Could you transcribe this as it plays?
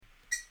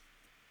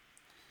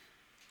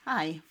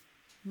Hi,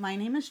 my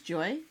name is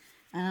Joy,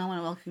 and I want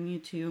to welcome you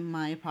to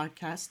my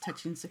podcast,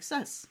 Touching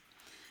Success.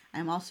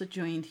 I'm also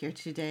joined here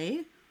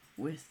today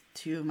with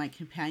two of my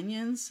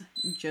companions,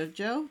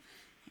 Jojo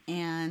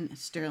and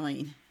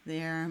Sterling.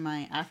 They are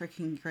my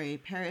African gray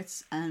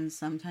parrots, and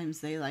sometimes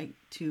they like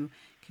to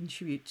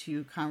contribute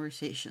to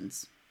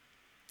conversations.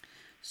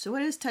 So,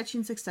 what is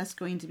Touching Success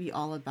going to be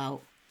all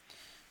about?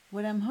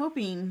 What I'm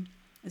hoping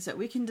is that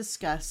we can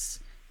discuss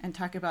and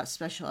talk about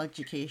special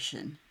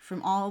education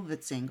from all of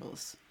its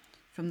angles,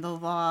 from the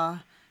law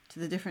to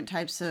the different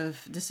types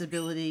of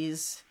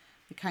disabilities,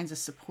 the kinds of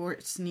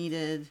supports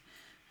needed.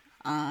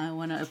 I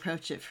want to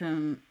approach it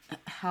from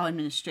how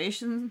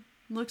administration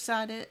looks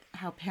at it,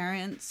 how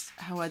parents,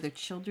 how other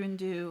children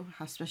do,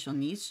 how special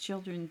needs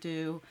children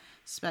do,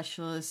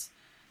 specialists,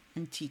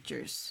 and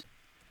teachers.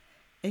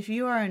 If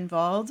you are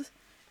involved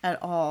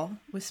at all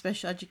with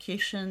special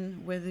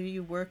education, whether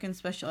you work in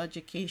special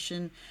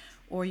education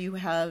or you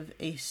have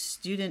a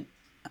student,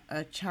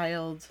 a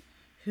child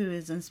who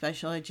is in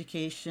special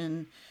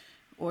education,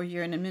 or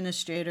you're an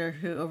administrator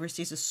who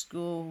oversees a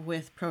school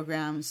with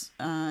programs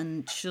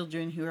on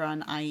children who are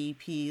on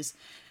IEPs,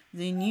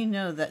 then you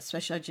know that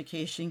special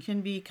education can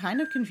be kind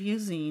of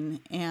confusing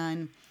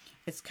and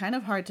it's kind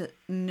of hard to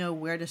know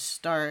where to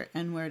start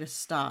and where to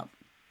stop.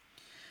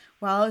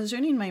 While I was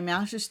earning my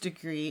master's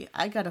degree,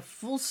 I got a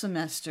full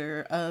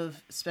semester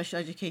of special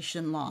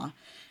education law,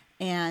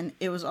 and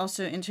it was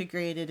also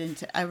integrated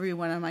into every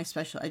one of my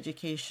special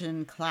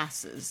education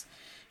classes.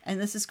 And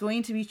this is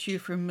going to be true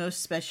for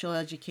most special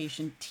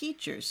education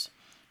teachers,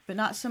 but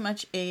not so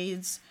much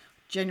aides,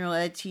 general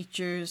ed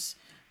teachers,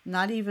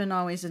 not even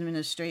always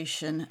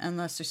administration,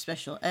 unless they're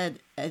special ed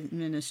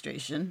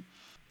administration.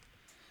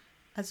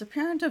 As a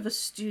parent of a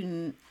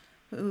student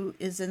who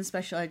is in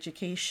special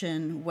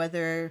education,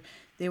 whether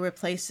they were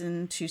placed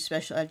into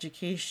special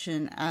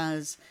education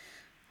as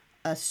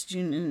a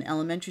student in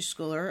elementary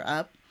school or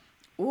up,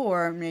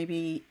 or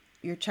maybe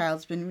your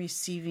child's been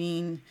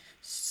receiving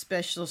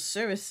special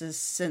services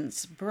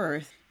since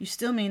birth, you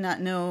still may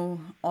not know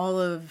all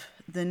of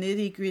the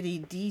nitty-gritty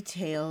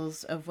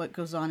details of what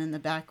goes on in the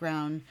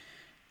background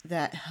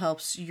that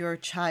helps your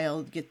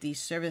child get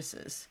these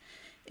services.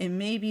 It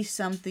may be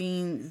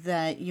something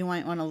that you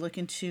might want to look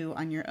into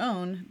on your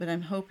own, but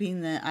I'm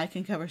hoping that I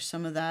can cover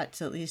some of that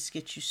to at least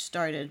get you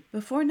started.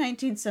 Before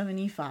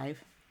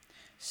 1975,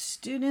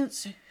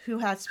 students who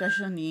had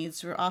special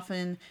needs were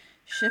often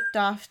shipped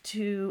off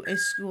to a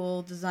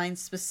school designed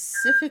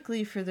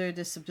specifically for their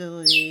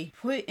disability,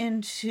 put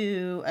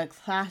into a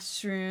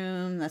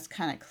classroom that's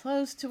kind of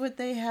close to what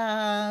they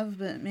have,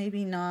 but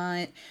maybe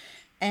not,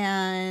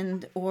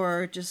 and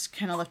or just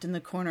kind of left in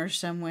the corner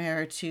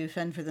somewhere to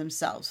fend for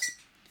themselves.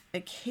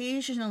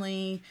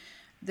 Occasionally,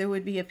 there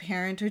would be a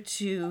parent or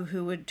two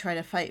who would try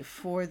to fight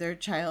for their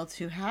child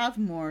to have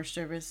more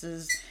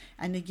services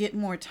and to get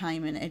more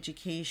time in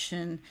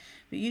education.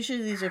 But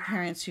usually these are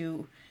parents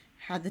who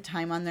had the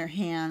time on their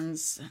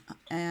hands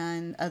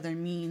and other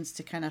means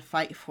to kind of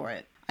fight for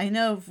it. I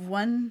know of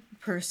one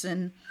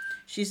person,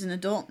 she's an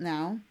adult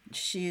now,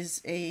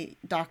 she's a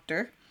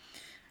doctor,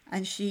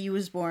 and she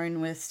was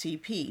born with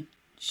CP.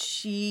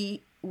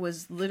 She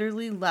was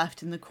literally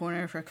left in the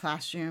corner of her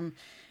classroom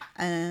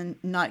and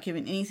not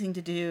given anything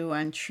to do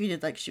and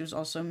treated like she was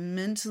also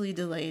mentally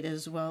delayed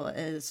as well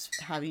as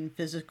having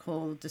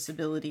physical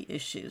disability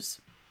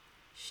issues.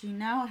 She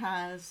now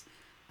has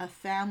a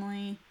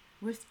family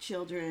with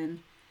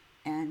children,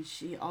 and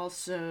she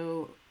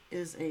also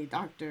is a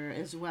doctor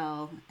as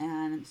well,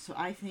 and so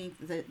I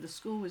think that the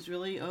school was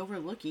really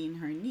overlooking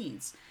her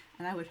needs,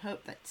 and I would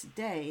hope that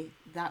today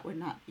that would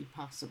not be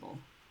possible.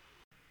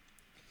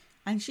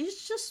 And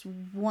she's just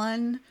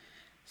one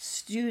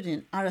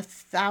student out of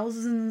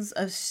thousands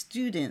of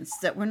students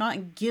that were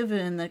not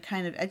given the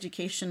kind of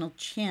educational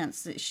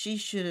chance that she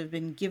should have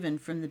been given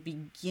from the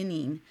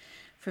beginning,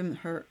 from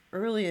her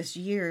earliest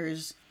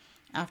years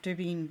after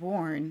being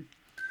born.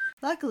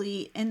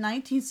 Luckily, in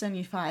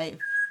 1975,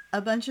 a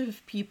bunch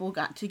of people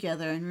got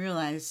together and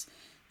realized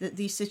that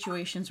these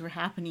situations were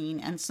happening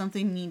and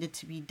something needed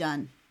to be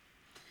done.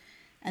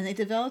 And they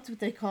developed what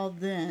they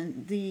called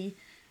then the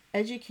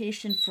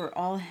Education for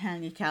All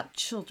Handicapped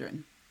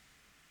Children.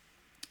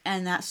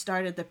 And that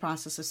started the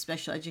process of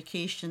special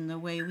education the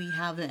way we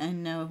have it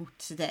and know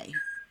today.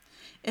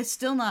 It's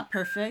still not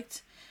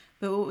perfect,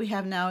 but what we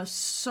have now is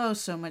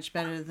so much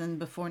better than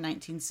before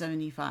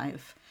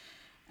 1975.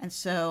 And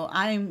so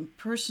I'm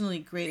personally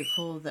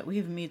grateful that we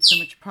have made so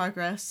much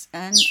progress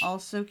and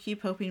also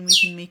keep hoping we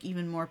can make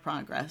even more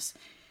progress.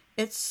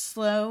 It's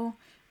slow,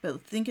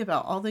 but think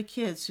about all the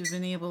kids who've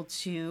been able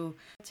to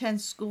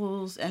attend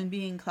schools and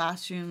be in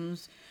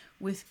classrooms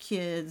with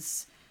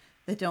kids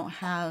that don't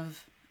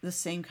have the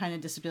same kind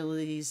of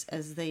disabilities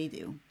as they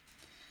do.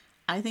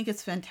 I think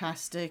it's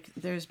fantastic.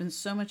 There's been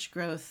so much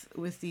growth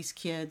with these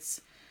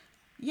kids.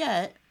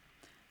 Yet,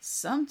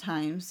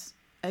 sometimes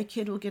a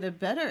kid will get a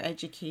better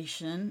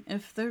education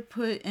if they're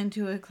put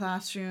into a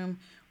classroom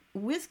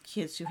with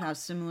kids who have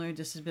similar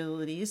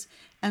disabilities,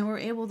 and we're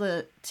able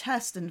to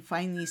test and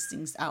find these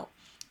things out.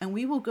 And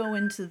we will go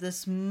into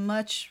this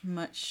much,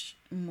 much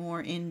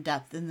more in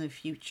depth in the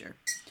future.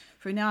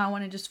 For now, I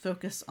want to just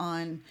focus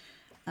on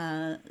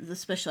the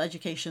special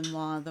education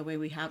law the way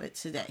we have it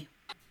today.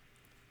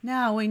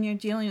 Now, when you're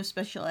dealing with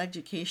special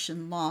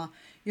education law,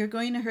 you're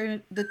going to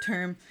hear the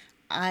term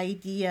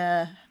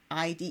IDEA,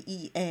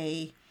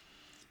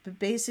 but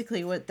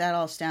basically what that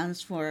all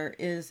stands for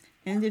is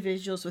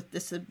Individuals with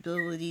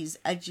Disabilities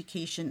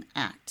Education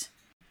Act.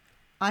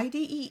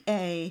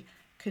 IDEA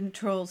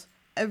controls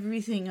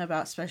everything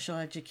about special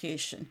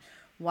education,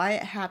 why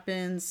it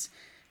happens,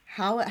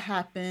 how it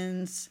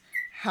happens,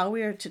 how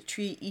we are to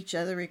treat each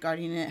other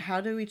regarding it, how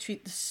do we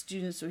treat the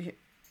students we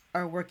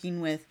are working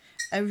with,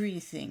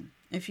 everything.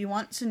 If you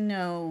want to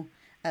know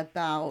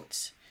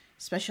about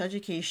special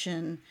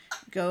education,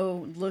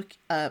 go look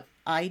up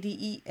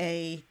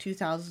IDEA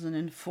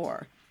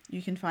 2004.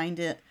 You can find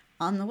it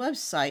on the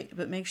website,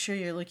 but make sure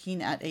you're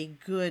looking at a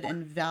good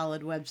and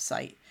valid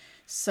website.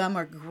 Some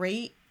are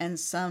great and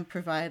some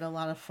provide a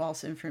lot of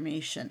false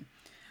information.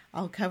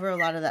 I'll cover a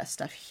lot of that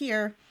stuff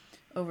here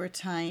over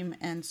time,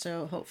 and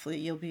so hopefully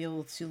you'll be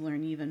able to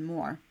learn even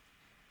more.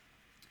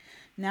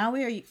 Now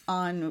we are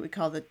on what we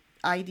call the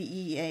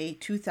IDEA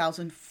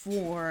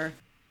 2004,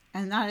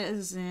 and that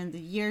is in the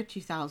year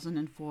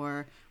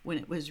 2004 when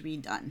it was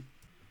redone.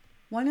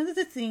 One of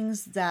the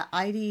things that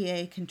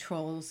IDEA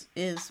controls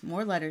is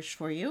more letters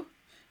for you,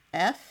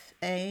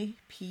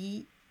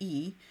 FAPE,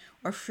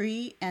 or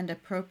free and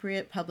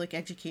appropriate public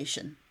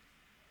education.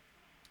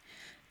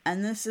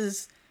 And this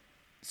is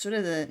sort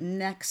of the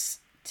next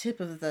tip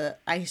of the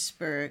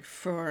iceberg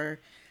for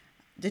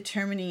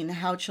determining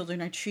how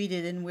children are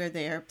treated and where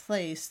they are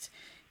placed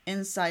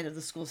inside of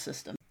the school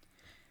system.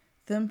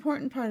 The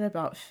important part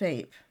about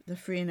FAPE, the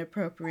free and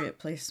appropriate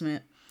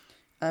placement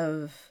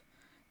of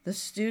the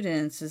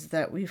students, is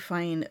that we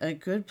find a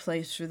good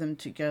place for them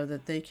to go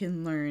that they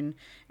can learn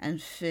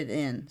and fit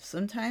in.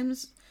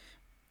 Sometimes,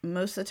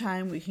 most of the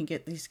time, we can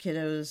get these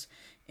kiddos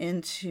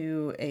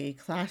into a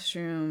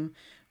classroom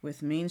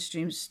with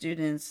mainstream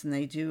students and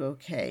they do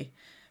okay.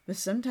 But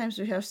sometimes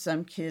we have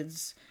some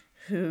kids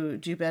who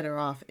do better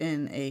off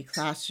in a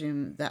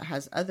classroom that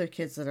has other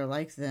kids that are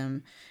like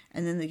them,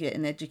 and then they get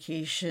an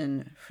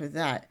education for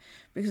that.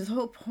 Because the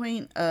whole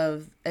point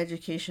of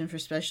education for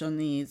special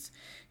needs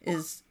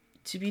is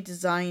to be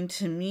designed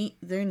to meet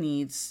their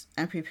needs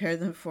and prepare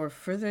them for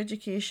further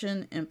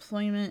education,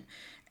 employment,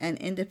 and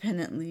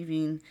independent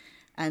living,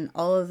 and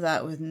all of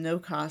that with no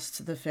cost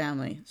to the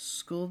family.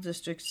 School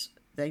districts,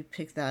 they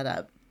pick that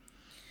up.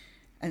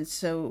 And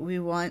so we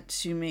want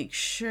to make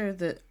sure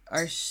that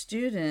our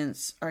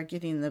students are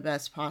getting the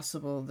best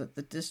possible that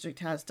the district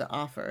has to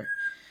offer.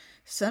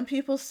 Some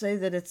people say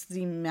that it's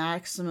the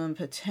maximum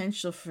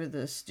potential for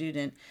the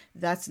student.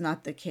 That's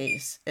not the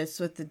case. It's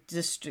what the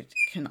district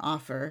can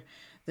offer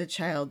the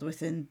child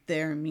within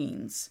their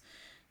means.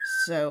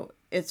 So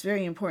it's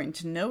very important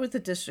to know what the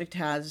district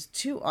has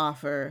to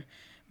offer,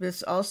 but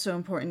it's also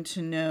important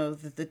to know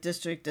that the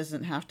district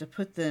doesn't have to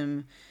put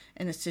them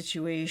in a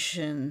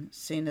situation,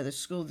 say another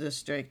school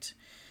district,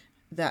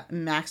 that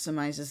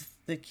maximizes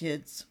the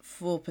kid's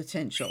full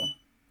potential.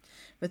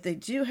 But they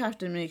do have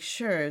to make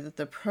sure that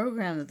the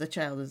program that the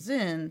child is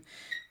in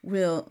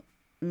will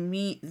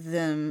meet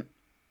them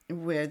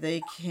where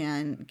they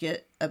can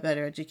get a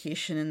better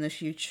education in the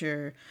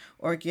future,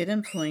 or get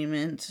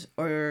employment,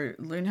 or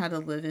learn how to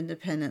live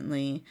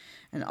independently.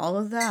 And all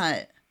of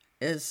that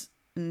is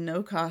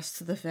no cost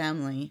to the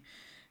family.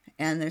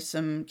 And there's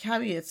some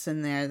caveats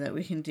in there that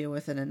we can deal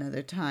with at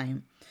another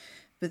time.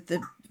 But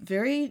the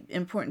very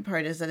important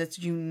part is that it's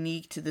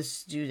unique to the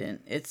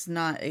student. It's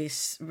not a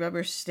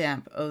rubber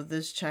stamp, oh,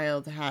 this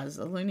child has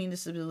a learning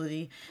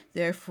disability,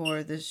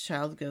 therefore this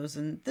child goes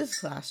in this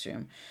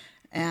classroom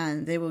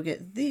and they will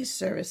get these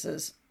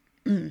services.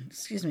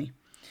 Excuse me.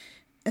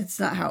 It's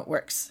not how it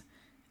works.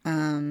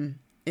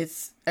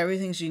 It's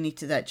everything's unique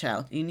to that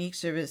child. Unique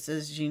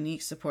services,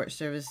 unique support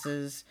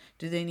services.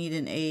 Do they need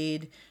an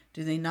aid?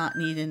 Do they not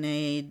need an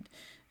aid?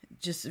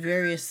 Just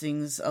various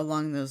things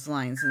along those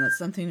lines. And that's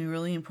something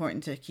really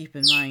important to keep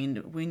in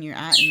mind when you're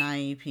at an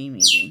IEP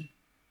meeting.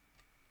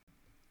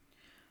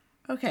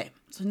 Okay,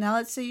 so now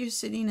let's say you're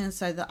sitting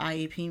inside the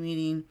IEP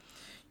meeting.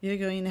 You're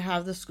going to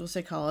have the school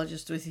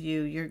psychologist with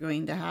you. You're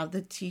going to have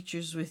the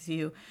teachers with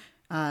you.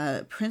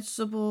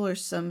 Principal or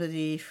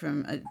somebody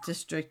from a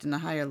district in a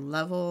higher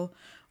level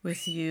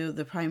with you.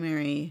 The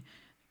primary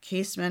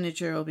case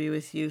manager will be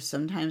with you.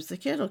 Sometimes the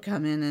kid will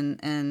come in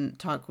and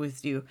talk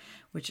with you,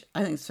 which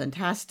I think is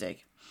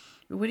fantastic.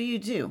 But what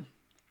do?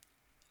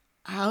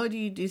 How do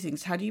you do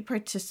things? How do you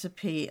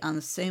participate on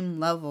the same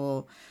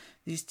level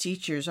these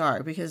teachers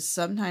are? Because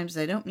sometimes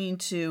they don't mean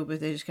to, but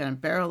they just kind of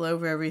barrel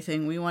over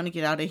everything. We want to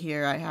get out of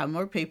here. I have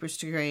more papers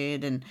to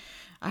grade, and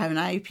I have an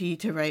IEP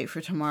to write for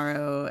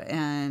tomorrow,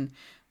 and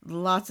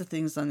lots of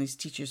things on these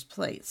teachers'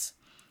 plates.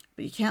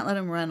 But you can't let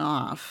them run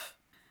off.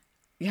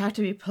 You have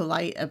to be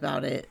polite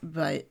about it,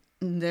 but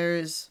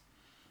there's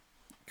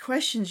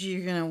questions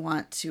you're going to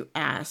want to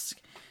ask.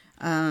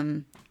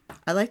 I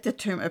like the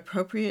term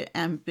appropriate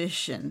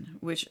ambition,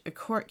 which a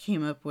court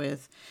came up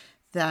with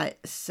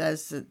that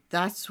says that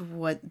that's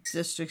what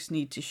districts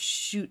need to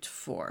shoot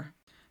for.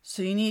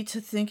 So you need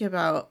to think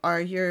about,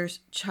 are your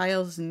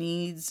child's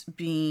needs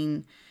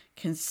being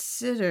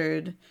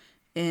considered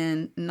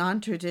in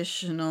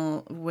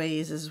non-traditional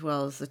ways as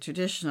well as the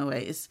traditional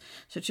ways?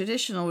 So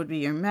traditional would be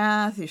your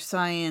math, your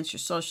science, your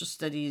social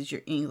studies,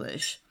 your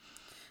English.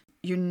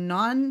 Your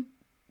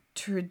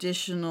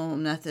non-traditional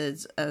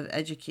methods of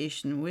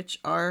education, which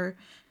are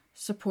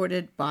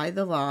supported by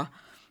the law,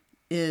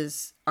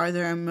 are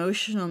their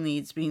emotional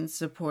needs being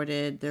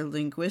supported, their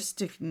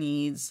linguistic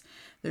needs,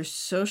 their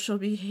social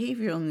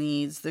behavioral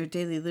needs, their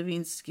daily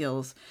living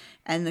skills.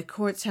 And the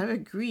courts have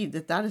agreed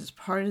that that is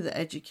part of the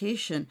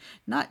education,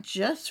 not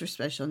just for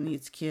special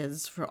needs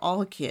kids, for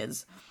all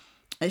kids.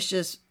 It's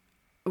just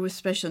with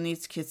special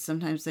needs kids,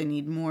 sometimes they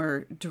need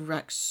more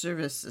direct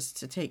services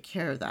to take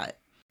care of that.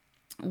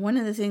 One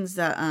of the things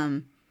that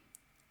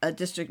a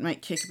district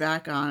might kick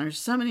back on, or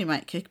somebody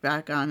might kick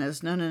back on,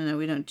 is no,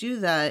 we don't do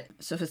that.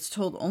 So if it's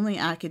told only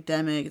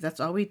academic,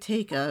 that's all we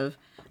take of,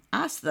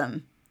 ask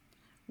them,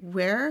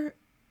 where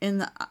in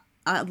the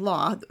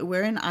law,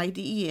 where in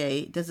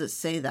IDEA does it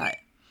say that?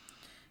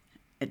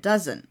 It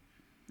doesn't.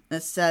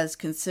 It says,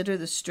 consider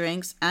the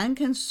strengths and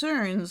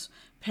concerns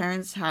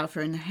parents have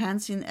for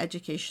enhancing the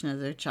education of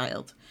their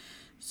child.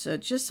 So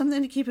just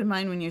something to keep in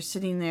mind when you're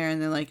sitting there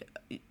and they're like,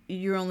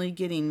 you're only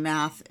getting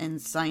math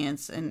and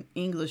science and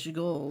English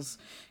goals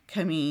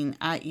coming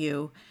at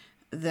you,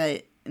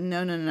 that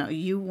no,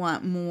 you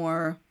want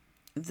more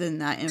than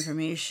that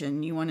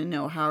information. You want to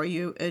know, how are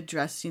you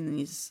addressing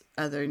these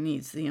other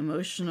needs, the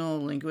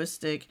emotional,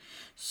 linguistic,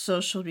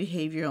 social,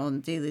 behavioral,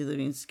 and daily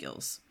living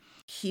skills.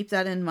 Keep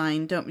that in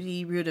mind. Don't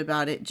be rude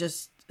about it.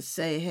 Just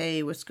say,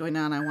 hey, what's going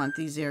on? I want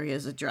these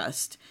areas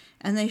addressed.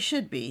 And they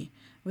should be,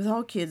 with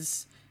all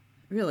kids,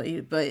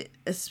 really, but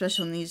a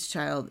special needs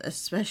child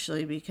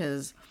especially,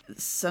 because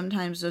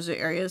sometimes those are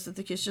areas that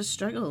the kids just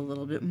struggle a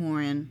little bit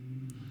more in.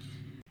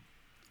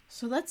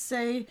 So let's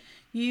say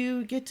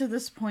you get to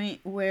this point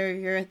where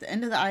you're at the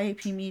end of the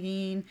IEP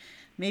meeting,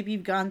 maybe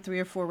you've gone 3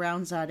 or 4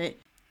 rounds at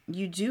it.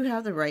 You do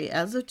have the right,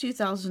 as of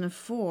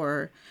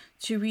 2004,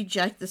 to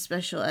reject the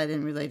special ed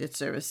and related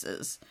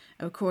services.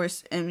 Of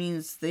course, it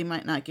means they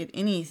might not get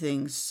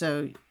anything,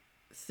 so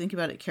think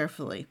about it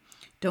carefully.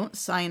 Don't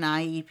sign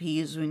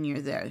IEPs when you're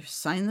there.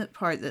 Sign the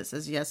part that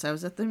says, yes, I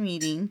was at the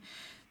meeting.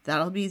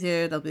 That'll be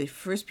there. That'll be the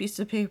first piece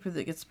of paper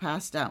that gets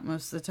passed out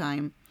most of the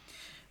time.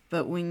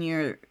 But when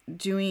you're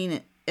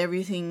doing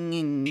everything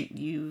and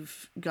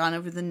you've gone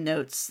over the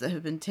notes that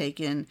have been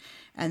taken,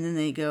 and then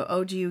they go,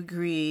 oh, do you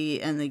agree?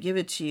 And they give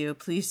it to you.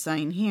 Please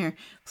sign here.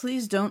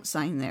 Please don't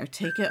sign there.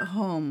 Take it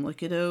home.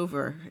 Look it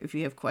over. If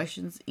you have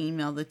questions,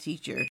 email the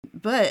teacher.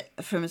 But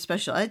from a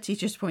special ed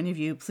teacher's point of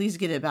view, please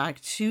get it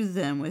back to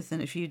them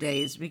within a few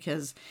days,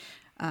 because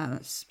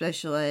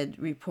special ed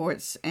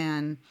reports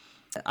and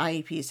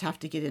IEPs have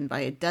to get in by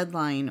a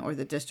deadline, or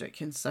the district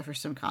can suffer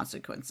some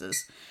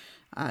consequences.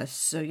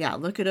 So yeah,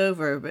 look it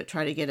over, but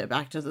try to get it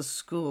back to the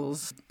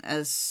schools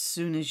as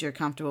soon as you're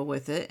comfortable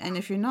with it. And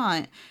if you're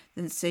not,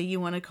 then say you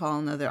want to call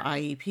another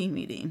IEP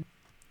meeting.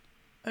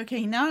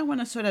 Okay, now I want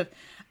to sort of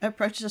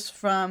approach this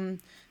from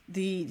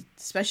the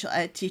special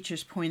ed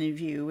teacher's point of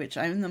view, which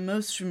I'm the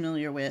most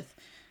familiar with.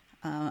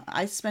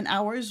 I spend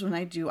hours when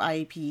I do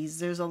IEPs.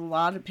 There's a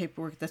lot of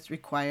paperwork that's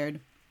required.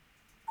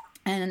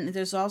 And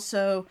there's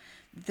also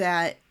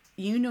that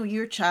you know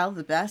your child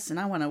the best, and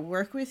I want to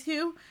work with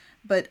you.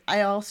 But I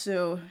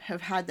also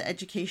have had the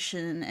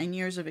education and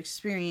years of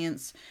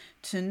experience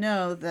to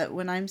know that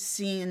when I'm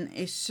seeing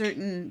a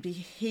certain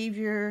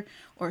behavior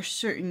or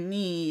certain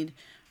need,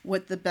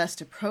 what the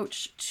best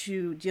approach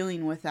to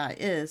dealing with that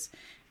is.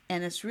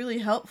 And it's really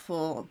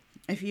helpful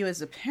if you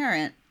as a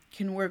parent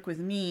can work with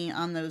me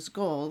on those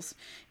goals.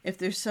 If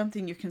there's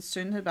something you're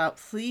concerned about,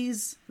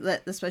 please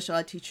let the special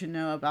ed teacher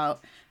know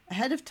about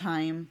ahead of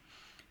time,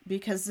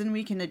 because then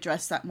we can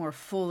address that more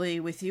fully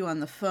with you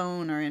on the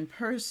phone or in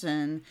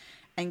person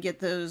and get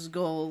those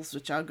goals,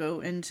 which I'll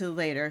go into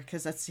later,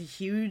 because that's a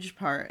huge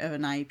part of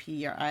an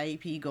IEP, or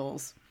IEP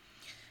goals.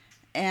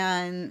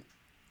 And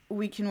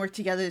we can work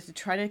together to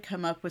try to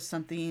come up with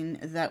something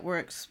that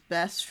works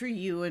best for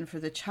you and for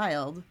the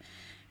child.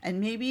 And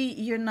maybe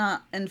you're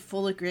not in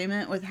full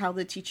agreement with how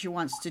the teacher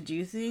wants to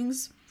do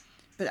things,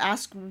 but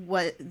ask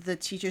what the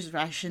teacher's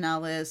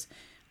rationale is.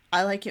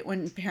 I like it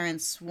when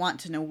parents want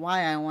to know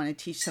why I want to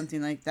teach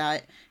something like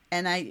that.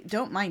 And I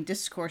don't mind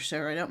discourse,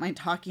 or I don't mind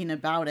talking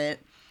about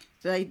it.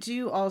 But I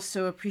do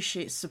also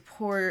appreciate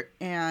support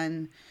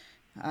and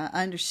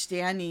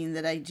understanding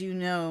that I do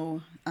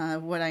know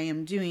what I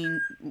am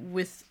doing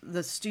with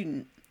the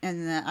student,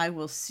 and that I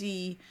will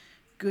see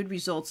good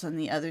results on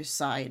the other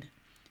side.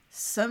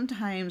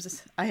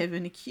 Sometimes I have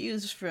been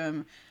accused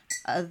from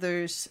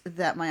others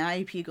that my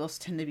IEP goals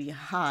tend to be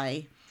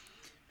high,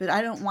 but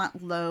I don't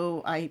want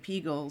low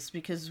IEP goals,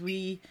 because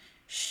we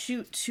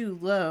shoot too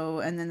low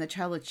and then the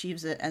child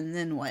achieves it, and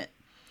then what?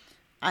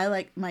 I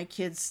like my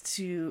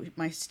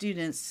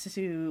students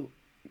to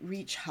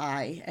reach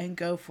high and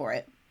go for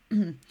it.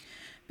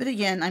 But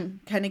again,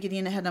 I'm kind of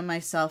getting ahead of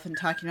myself and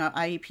talking about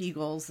IEP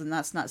goals, and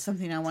that's not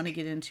something I want to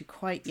get into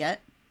quite yet.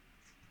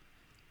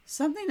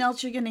 Something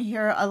else you're going to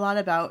hear a lot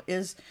about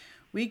is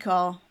we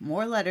call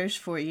more letters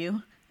for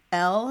you,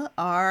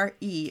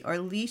 LRE, or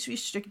least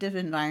restrictive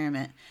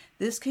environment.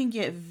 This can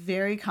get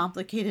very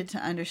complicated to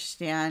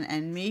understand,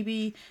 and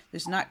maybe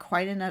there's not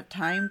quite enough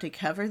time to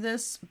cover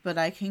this, but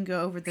I can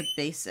go over the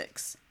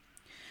basics.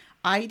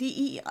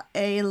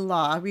 IDEA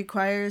law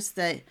requires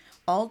that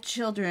all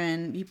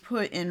children be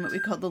put in what we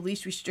call the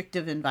least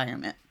restrictive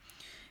environment.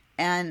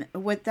 And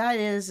what that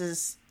is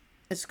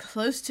as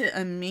close to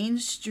a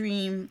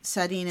mainstream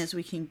setting as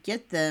we can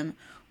get them,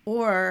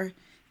 or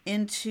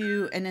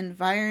into an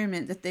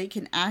environment that they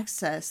can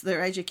access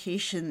their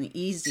education the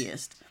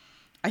easiest.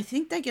 I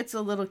think that gets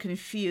a little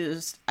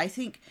confused. I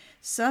think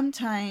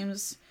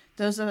sometimes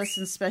those of us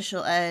in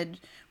special ed,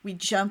 we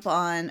jump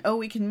on, oh,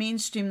 we can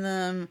mainstream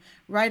them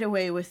right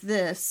away with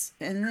this,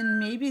 and then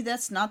maybe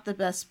that's not the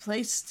best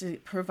place to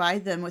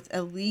provide them with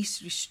a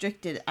least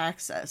restricted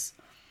access.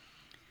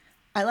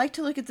 I like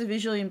to look at the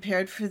visually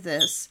impaired for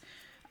this,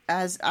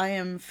 as I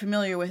am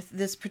familiar with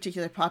this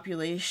particular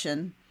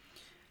population.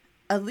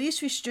 A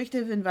least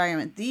restrictive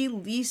environment, the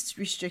least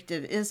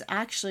restrictive, is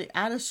actually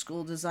at a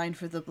school designed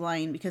for the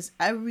blind, because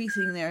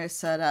everything there is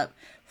set up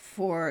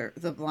for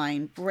the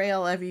blind.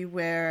 Braille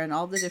everywhere and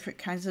all the different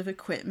kinds of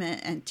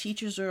equipment, and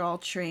teachers are all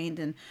trained,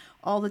 and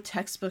all the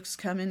textbooks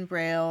come in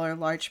Braille or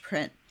large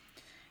print.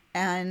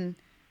 And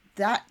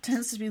that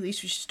tends to be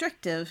least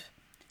restrictive.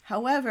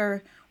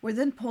 However, we're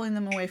then pulling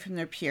them away from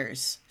their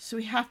peers. So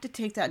we have to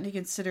take that into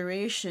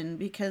consideration,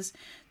 because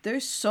their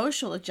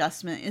social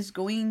adjustment is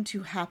going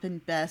to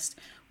happen best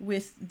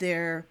with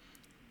their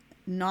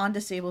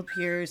non-disabled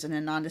peers in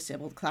a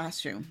non-disabled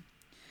classroom.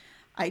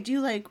 I do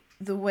like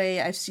the way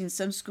I've seen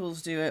some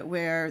schools do it,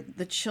 where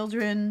the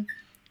children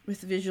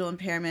with visual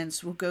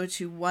impairments will go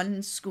to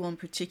one school in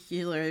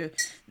particular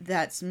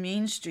that's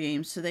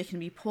mainstream, so they can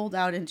be pulled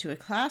out into a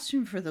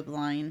classroom for the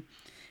blind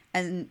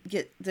and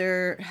get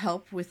their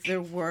help with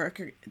their work.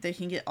 Or they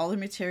can get all the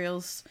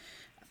materials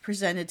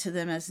presented to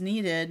them as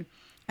needed,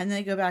 and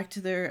then go back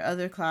to their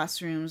other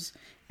classrooms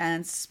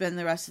and spend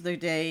the rest of their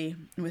day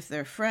with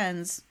their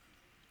friends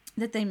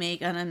that they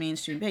make on a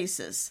mainstream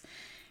basis.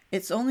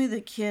 It's only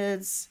the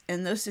kids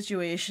in those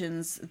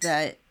situations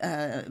that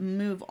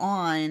move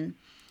on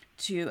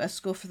to a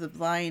school for the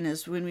blind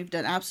is when we've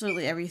done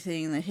absolutely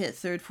everything. They hit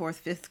 3rd,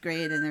 4th, 5th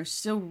grade, and they're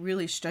still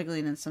really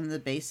struggling in some of the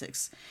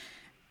basics.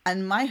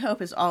 And my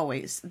hope is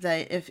always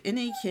that if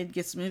any kid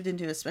gets moved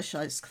into a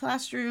specialized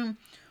classroom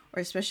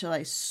or a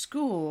specialized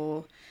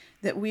school,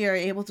 that we are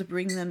able to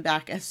bring them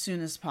back as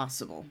soon as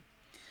possible.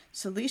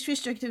 So least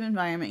restrictive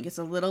environment gets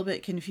a little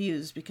bit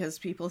confused, because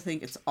people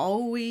think it's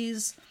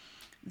always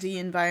the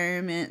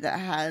environment that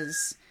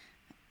has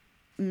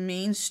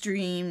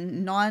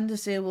mainstream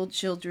non-disabled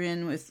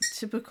children with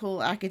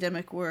typical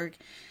academic work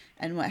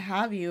and what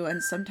have you,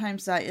 and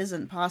sometimes that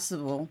isn't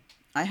possible.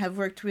 I have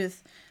worked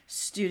with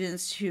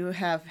students who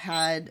have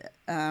had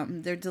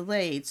they're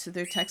delayed, so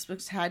their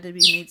textbooks had to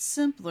be made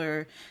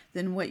simpler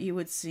than what you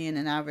would see in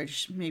an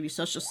average maybe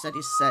social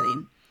studies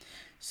setting.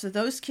 So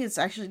those kids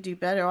actually do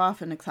better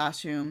off in a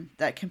classroom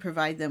that can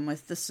provide them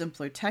with the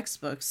simpler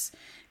textbooks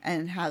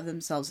and have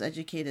themselves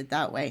educated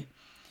that way.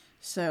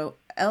 So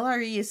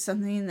LRE is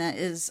something that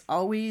is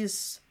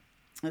always,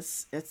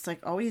 it's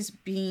like always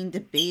being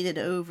debated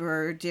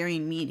over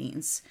during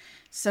meetings.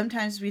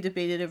 Sometimes we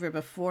debate it over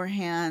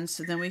beforehand,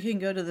 so then we can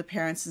go to the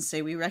parents and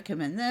say, we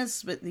recommend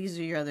this, but these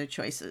are your other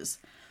choices.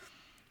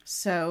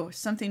 So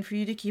something for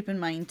you to keep in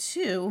mind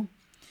too.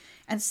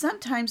 And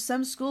sometimes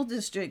some school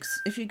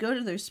districts, if you go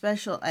to their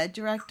special ed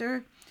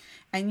director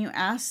and you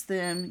ask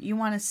them, you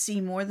want to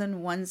see more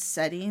than one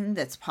setting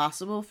that's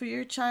possible for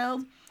your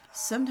child,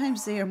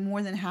 sometimes they are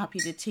more than happy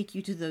to take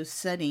you to those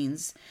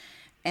settings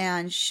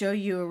and show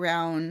you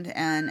around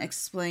and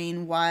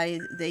explain why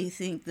they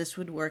think this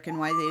would work and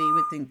why they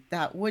would think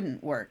that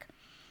wouldn't work.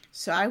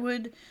 So I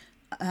would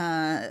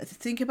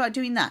think about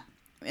doing that.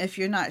 If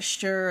you're not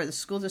sure, the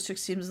school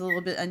district seems a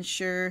little bit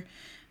unsure,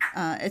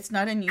 it's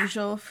not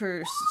unusual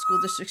for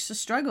school districts to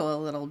struggle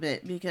a little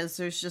bit, because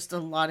there's just a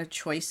lot of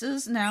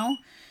choices now.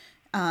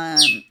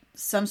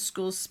 Some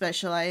schools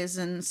specialize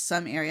in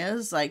some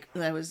areas. Like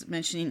I was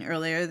mentioning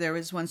earlier, there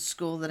was one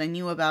school that I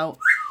knew about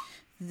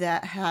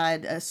that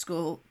had a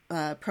school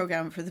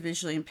program for the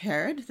visually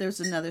impaired. There's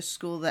another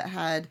school that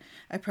had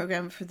a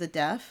program for the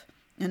deaf,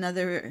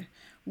 another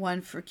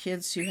one for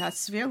kids who have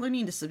severe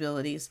learning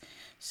disabilities.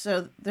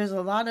 So there's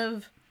a lot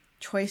of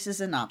choices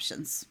and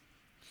options.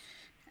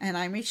 And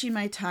I'm reaching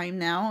my time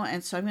now,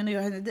 and so I'm going to go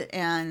ahead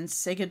and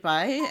say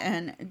goodbye.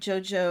 And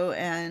JoJo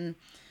and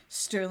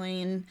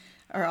Sterling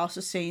are also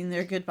saying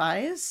their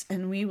goodbyes,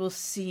 and we will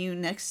see you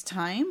next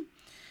time.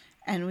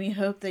 And we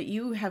hope that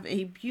you have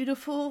a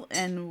beautiful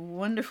and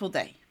wonderful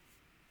day.